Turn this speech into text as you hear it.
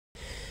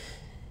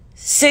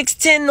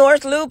610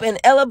 North Loop and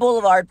Ella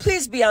Boulevard.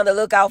 Please be on the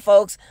lookout,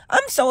 folks.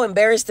 I'm so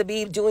embarrassed to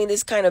be doing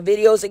this kind of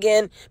videos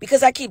again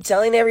because I keep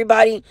telling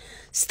everybody,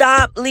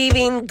 stop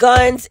leaving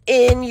guns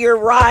in your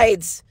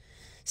rides.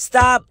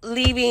 Stop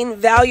leaving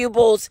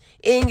valuables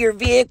in your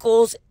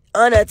vehicles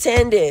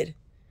unattended.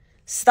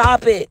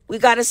 Stop it. We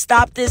got to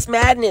stop this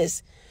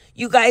madness.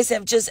 You guys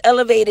have just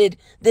elevated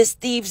this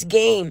thief's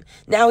game.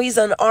 Now he's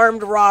an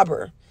armed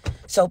robber.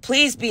 So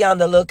please be on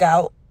the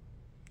lookout.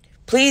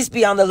 Please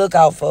be on the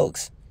lookout,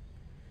 folks.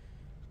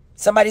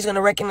 Somebody's going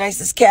to recognize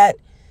this cat.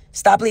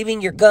 Stop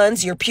leaving your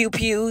guns, your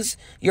pew-pews,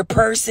 your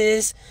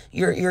purses,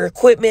 your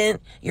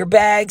equipment, your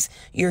bags,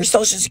 your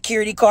social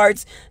security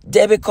cards,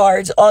 debit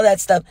cards, all that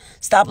stuff.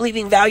 Stop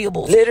leaving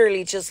valuables.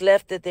 Literally just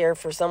left it there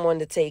for someone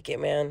to take it,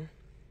 man.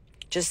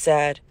 Just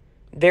sad.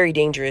 Very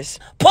dangerous.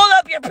 Pull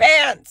up your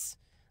pants.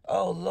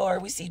 Oh,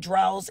 Lord, we see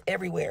drowls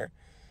everywhere.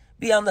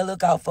 Be on the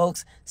lookout,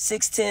 folks.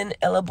 610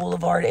 Ella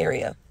Boulevard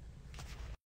area.